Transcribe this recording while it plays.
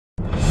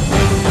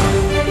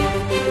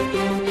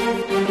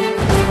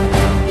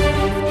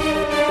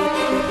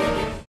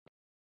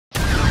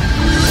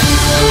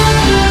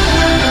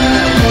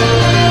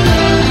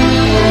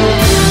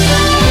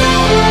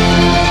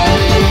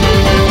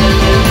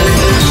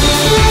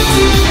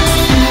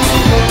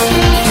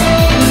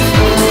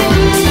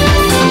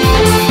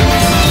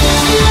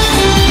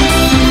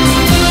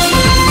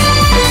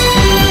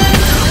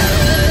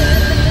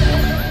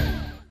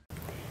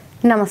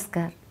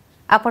नमस्कार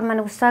आपण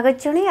मानक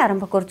स्वागत जणी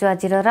आरंभ करछु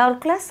आजिर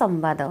राउरकेला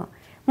संवाद।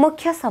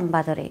 मुख्य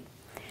संवाद रे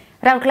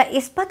राउरकेला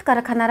इस्पात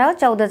कारखानार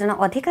 14 जन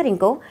अधिकारी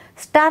को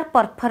स्टार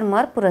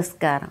परफॉर्मर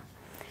पुरस्कार।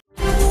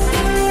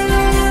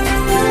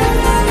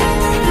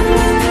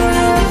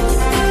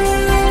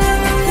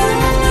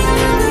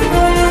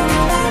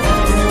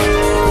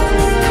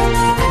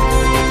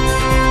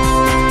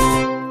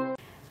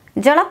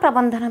 जल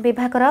प्रबंधन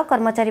विभाग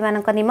कर्मचारी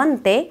मानक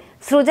निमंते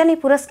सृजनी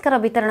पुरस्कार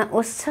वितरण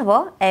उत्सव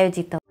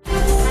आयोजित।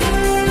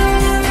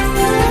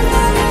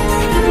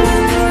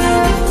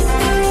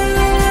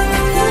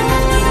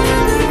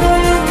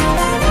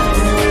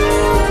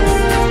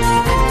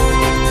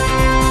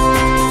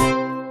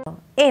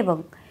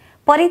 एवं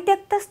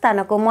परित्यक्त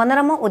स्थान को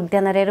मनोरम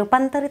उद्यान रे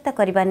रूपांतरित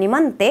करने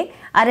निमंते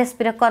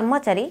आरएसपी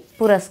कर्मचारी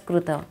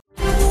पुरस्कृत।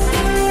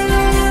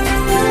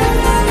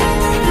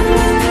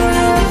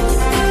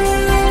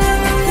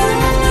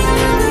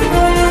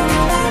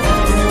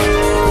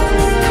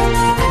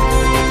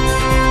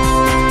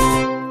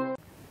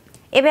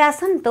 एबे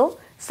आसंतो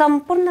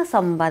संपूर्ण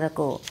संवाद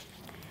को।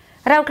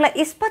 राउरकेला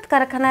इस्पात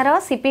कारखानार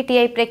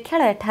सीपीटीआई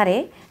प्रेक्षालय ठारे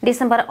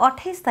डिसेम्बर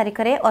 28 तारिख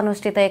में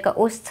अनुष्ठित एक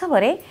उत्सव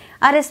रे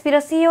आरएसपी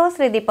सीईओ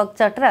श्री दीपक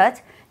चटराज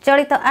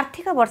चलित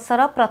आर्थिक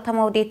वर्षर प्रथम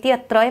और द्वितीय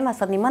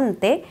त्रयमास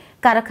निमंते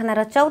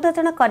कारखानार 14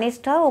 जन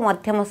कनिष्ठ और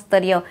मध्यम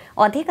स्तरीय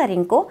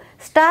अधिकारी को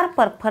स्टार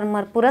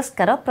परफॉर्मर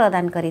पुरस्कार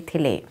प्रदान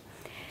करथिले।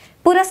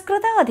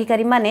 पुरस्कृत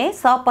अधिकारी माने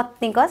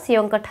सपत्नी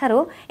सीओ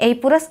ठारू एही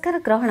पुरस्कार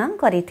ग्रहण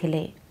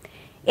करथिले।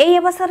 एही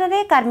अवसर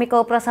में कार्मिक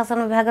और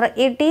प्रशासन विभाग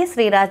ईडी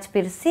श्री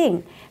राजवीर सिंह,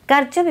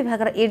 कार्य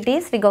विभाग ईडी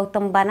श्री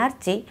गौतम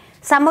बनर्जी,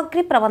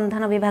 सामग्री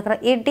प्रबंधन विभाग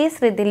ईडी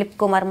श्री दिलीप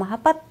कुमार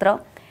महापात्र,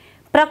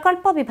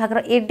 प्रकल्प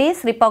विभाग ईडी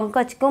श्री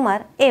पंकज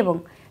कुमार एवं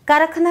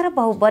कारखानार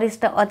बहु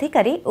वरिष्ठ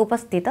अधिकारी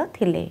उपस्थित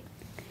थिले।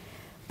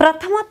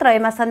 प्रथम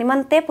त्रयमास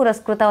निमंते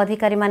पुरस्कृत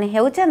अधिकारी माने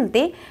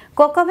हेउचंती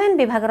कोकोभेन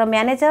विभाग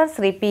मैनेजर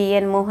श्री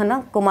पीएन मोहन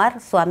कुमार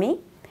स्वामी,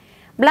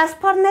 ब्लास्ट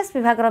फर्नेस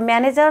विभाग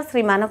मैनेजर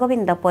श्री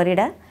मानगोविंद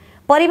परिड़ा,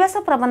 परिवेश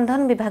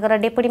प्रबंधन विभाग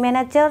डेप्यूटी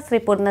मैनेजर श्री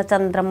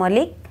पूर्णचंद्र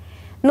मल्लिक,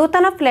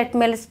 नूतन प्लेट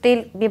मिल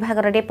स्टील विभाग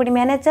deputy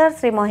manager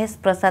Shri Mahesh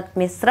Prasad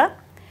Mishra,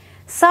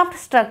 soft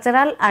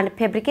structural and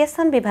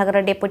fabrication विभाग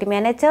deputy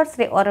manager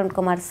Shri Arun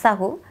Kumar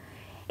Sahu,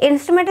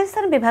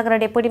 instrumentation विभाग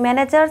डेप्यूटी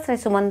मैनेजर श्री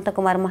सुमंत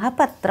कुमार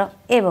महापात्र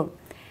एवं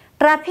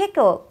ट्राफिक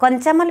और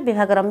कंचामाल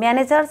विभाग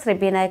मैनेजर श्री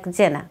विनायक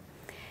जेना।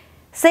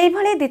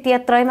 सेहिभଳି द्वितीय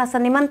त्रयमास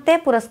निमंते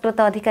पुरस्कृत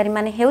अधिकारी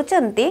माने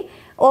हेउचंती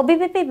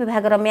ओबीबीपी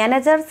विभाग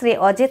मैनेजर श्री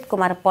अजित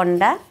कुमार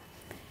पंडा,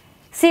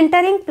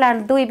 सिंटरिंग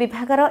प्लांट 2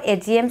 विभाग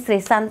एजीएम श्री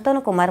शांतनु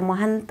कुमार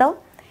महांत,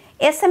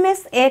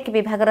 एसएमएस 1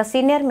 विभाग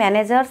सीनियर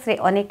मैनेजर श्री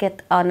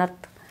अनिकेत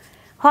अनर्थ,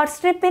 हॉट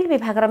स्ट्रिप मिल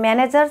विभाग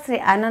मैनेजर श्री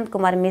आनंद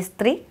कुमार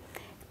मिस्त्री,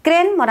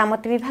 क्रेन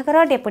मरामती विभाग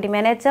डेप्यूटी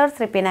मैनेजर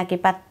श्री पिनाकी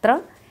पात्र,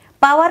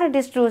 पावर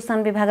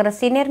डिस्ट्रीब्यूशन विभाग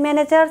senior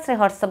manager Shri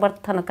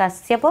Harshvardhan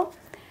Kashyap,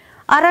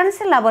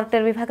 RNC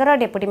laboratory विभाग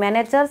deputy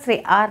manager Shri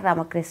are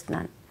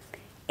Ramakrishnan.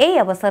 एही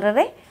अवसर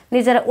में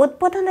निजर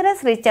उद्बोधन में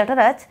श्री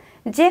चटराज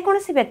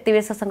जेकोसी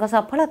व्यक्तिविशेष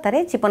सफलतार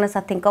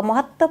जीवनसाथी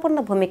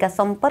महत्वपूर्ण भूमिका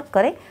संपर्क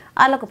में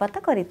आलोकपात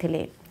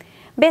करथिले।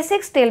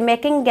 बेसिक स्टील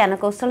मेकिंग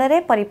ज्ञानकौशल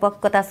में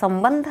परिपक्वता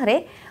संबंध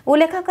में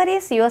उल्लेख कर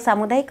सीओ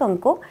सामुदायिक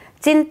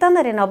चिंतन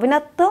में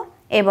नवीनत्व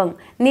एवं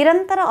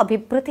निरंतर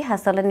अभिवृद्धि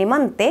हासिल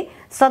निमंते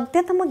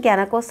सद्यतम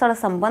ज्ञानकौशल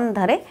संबंध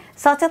में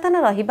सचेतन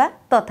रहिबा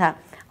तथा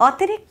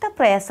अतिरिक्त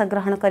प्रयास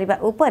ग्रहण करने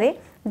उपरे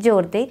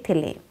जोर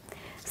देथिले।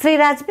 श्री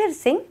राजवीर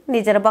सिंह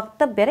निजर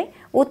वक्तव्य रे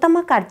उत्तम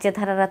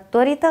कार्यधारार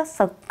त्वरित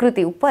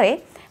स्वीकृति उपरे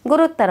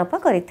गुरुत्वारोप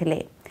करथिले।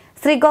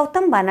 श्री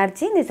गौतम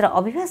बनर्जी निजर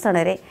अभिभाषण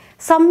रे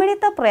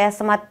सम्मिलित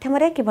प्रयास माध्यम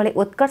रे किभली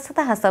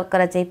उत्कर्षता हासिल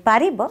करा जाय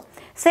पारिबो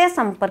से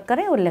संपर्क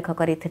रे उल्लेख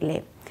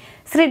करथिले।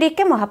 श्री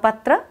डीके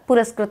महापात्र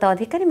पुरस्कृत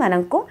अधिकारी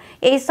माननकु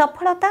एही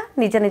सफलता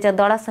निज निज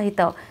दल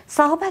सहित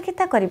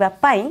सहभागिता करिबा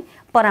पई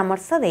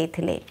परामर्श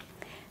देथिले।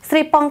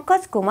 श्री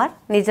पंकज कुमार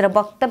निजर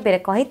वक्तव्य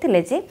कही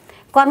जे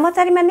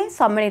कर्मचारी माने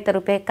सम्मिलित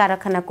रूपे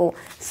कारखाना को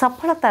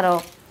सफलतार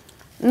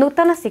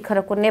नूतन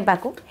शिखर को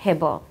नेबाकु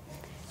हेबो।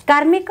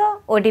 कार्मिक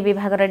ओडी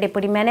विभाग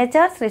डेप्यूटी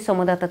मैनेजर श्री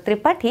सोमदत्त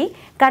त्रिपाठी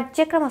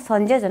कार्यक्रम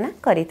संयोजन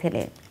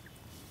करथिले।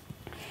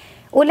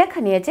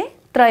 उल्लेखनीय जे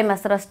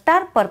त्रयमासर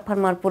स्टार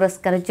परफॉर्मर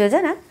पुरस्कार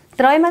योजना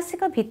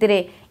त्रयमासिक भित्तिरे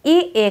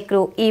E1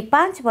 रु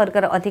E5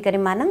 वर्गर अधिकारी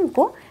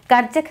माननकु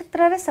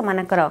कार्यक्षेत्र में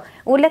समानकर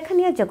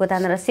उल्लेखनीय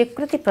योगदान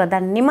स्वीकृति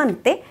प्रदान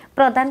निमंते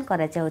प्रदान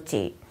करा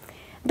जाउची।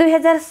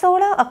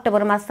 2016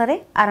 अक्टोबर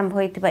मासरे आरंभ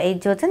होइतिबा एई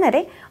योजना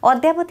रे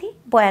अद्यावधि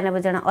 92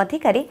 जन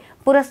अधिकारी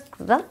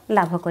पुरस्कार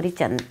लाभ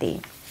करिसंती।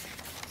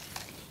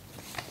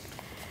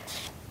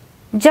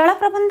 जल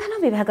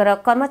प्रबंधन विभाग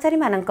कर्मचारी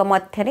मानक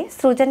मध्यरे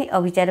सृजनी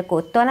अभियान को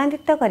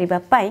त्वरान्वित करने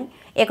पाई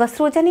एक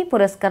सृजनी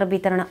पुरस्कार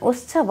वितरण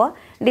उत्सव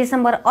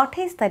डिसेम्बर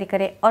 28 तारिख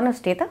में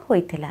अनुष्ठित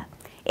होइथिला।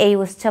 एही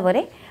उत्सव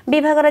रे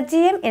विभाग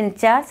GM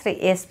in charge Shri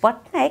S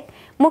Patnaik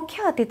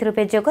मुख्य अतिथि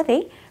रूपे जोगदे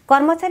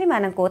कर्मचारी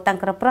मानक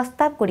तांकर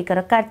प्रस्ताव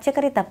गुड़िकर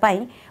कार्यकारिता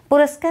पाई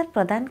पुरस्कार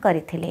प्रदान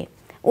करथिले।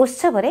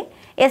 उत्सव रे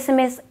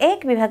एसएमएस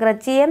 1 विभाग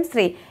जीएम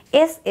श्री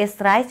एस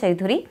राय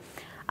चौधरी,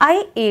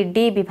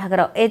 आईईडी विभाग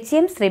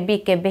एजीएम श्री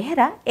बीके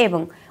बेहेरा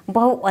एवं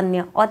बहु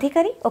अन्य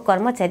अधिकारी और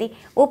कर्मचारी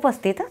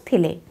उपस्थित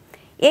थिले।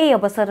 यह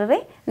अवसर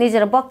में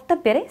निजर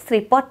वक्तव्य श्री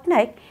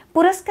पट्टनायक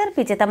पुरस्कार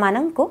विजेता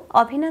मानंको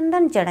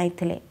अभिनंदन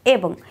जणाइथिले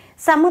एवं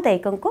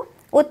सामुदायिकंको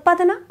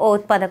उत्पादन और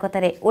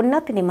उत्पादकतार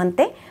उन्नति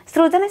निमंते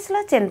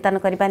सृजनशील चिंतन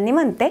करने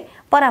निमंते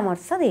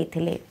परामर्श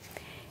देइथिले।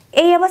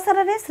 ଏହି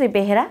ଅବସରରେ ଶ୍ରୀ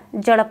ବେହେରା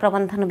ଜଳ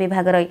ପ୍ରବନ୍ଧନ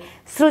ବିଭାଗର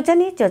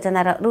ସୃଜନୀ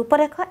ଯୋଜନାର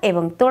ରୂପରେଖ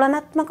ଏବଂ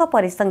ତୁଳନାତ୍ମକ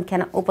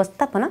ପରିସଂଖ୍ୟାନ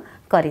ଉପସ୍ଥାପନ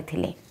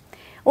କରିଥିଲେ।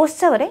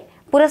 ଉତ୍ସବରେ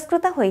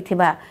ପୁରସ୍କୃତ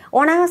ହୋଇଥିବା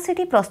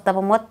 79ଟି ପ୍ରସ୍ତାବ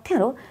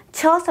ମଧ୍ୟରୁ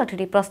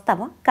 66ଟି ପ୍ରସ୍ତାବ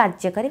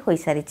କାର୍ଯ୍ୟକାରୀ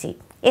ହୋଇସାରିଛି।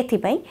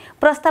 ଏଥିପାଇଁ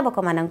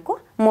ପ୍ରସ୍ତାବକମାନଙ୍କୁ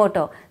ମୋଟ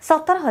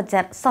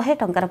 17,100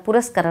 ଟଙ୍କାର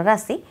ପୁରସ୍କାର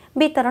ରାଶି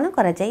ବିତରଣ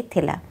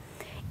କରାଯାଇଥିଲା।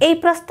 ଏହି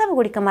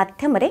ପ୍ରସ୍ତାବଗୁଡ଼ିକ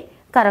ମାଧ୍ୟମରେ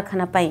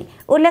କାରଖାନା ପାଇଁ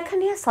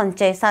ଉଲ୍ଲେଖନୀୟ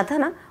ସଞ୍ଚୟ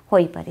ସାଧନ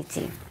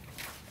ହୋଇପାରିଛି।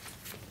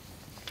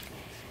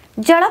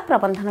 जल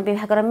प्रबंधन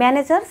विभाग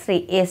मैनेजर श्री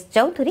एस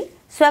चौधरी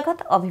स्वागत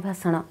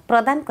अभिभाषण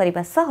प्रदान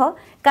करने सह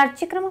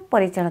कार्यक्रम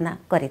परिचालना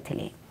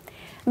करथिले।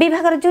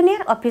 विभाग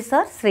junior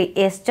officer Shri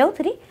S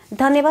Chaudhary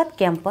धन्यवाद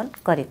ज्ञापन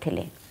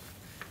करथिले।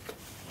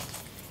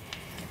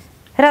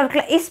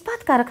 राउरकेला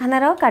इस्पात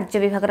कारखानार कार्य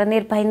विभाग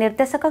निर्वाही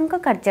निर्देशक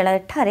कार्यालय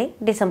ठारे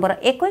डिसेम्बर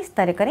 21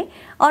 तारिख में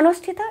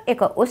अनुष्ठित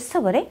एक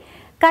उत्सव में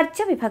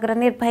कार्य विभाग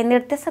निर्वाही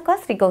निर्देशक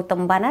श्री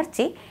गौतम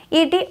बानार्जी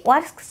ईडी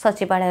वर्क्स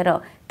सचिवालय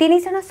 3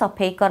 जन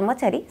सफाई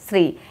कर्मचारी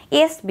श्री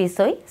एस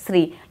बिसोई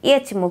श्री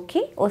एच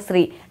मुखी और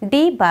श्री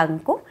डी बाग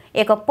को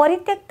एक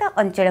परित्यक्त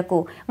अंचल को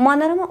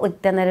मनोरम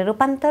उद्यान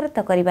रूपांतरित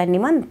करने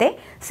निमंते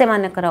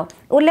सेमानकर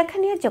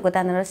उल्लेखनीय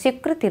योगदान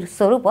स्वीकृति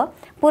स्वरूप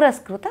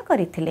पुरस्कृत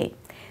करथिले।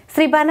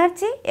 श्री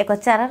बानार्जी एक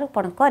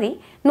चारारोपण करी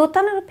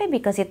नूतन रूपे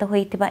विकसित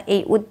होइतिबा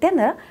एई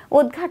उद्यानर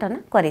उद्घाटन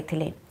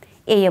करथिले।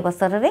 ଏହି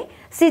ଅବସରରେ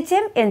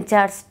सीजीएम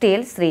इनचार्ज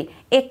स्टील श्री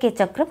एके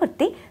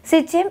चक्रवर्ती,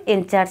 CGM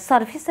in charge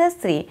services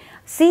Shri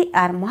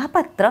CR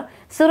Mahapatra,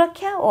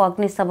 सुरक्षा और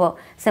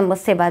अग्निशम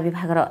सेवा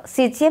विभाग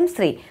सीजीएम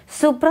श्री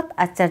सुब्रत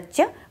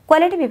आचार्य,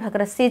 क्वालिटी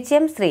विभाग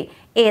सीजीएम श्री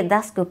ए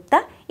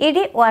दासगुप्ता,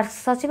 ईडी वर्क्स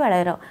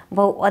सचिवालय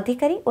बहु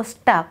अधिकारी और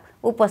स्टाफ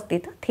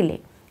उपस्थित थिले।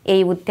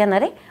 ଏହି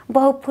ଉଦ୍ୟାନରେ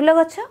ବହୁ ଫୁଲ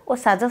ଗଛ ଓ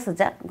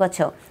ସାଜସଜ୍ଜା ଗଛ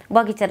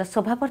ବଗିଚାର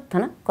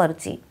ଶୋଭାବର୍ଦ୍ଧନ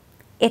କରୁଛି।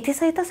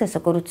 ଏଥିସହିତ ଶେଷ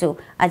କରୁଛୁ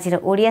ଆଜିର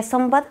ଓଡ଼ିଆ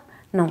ସମ୍ବାଦ।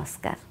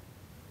 नमस्कार।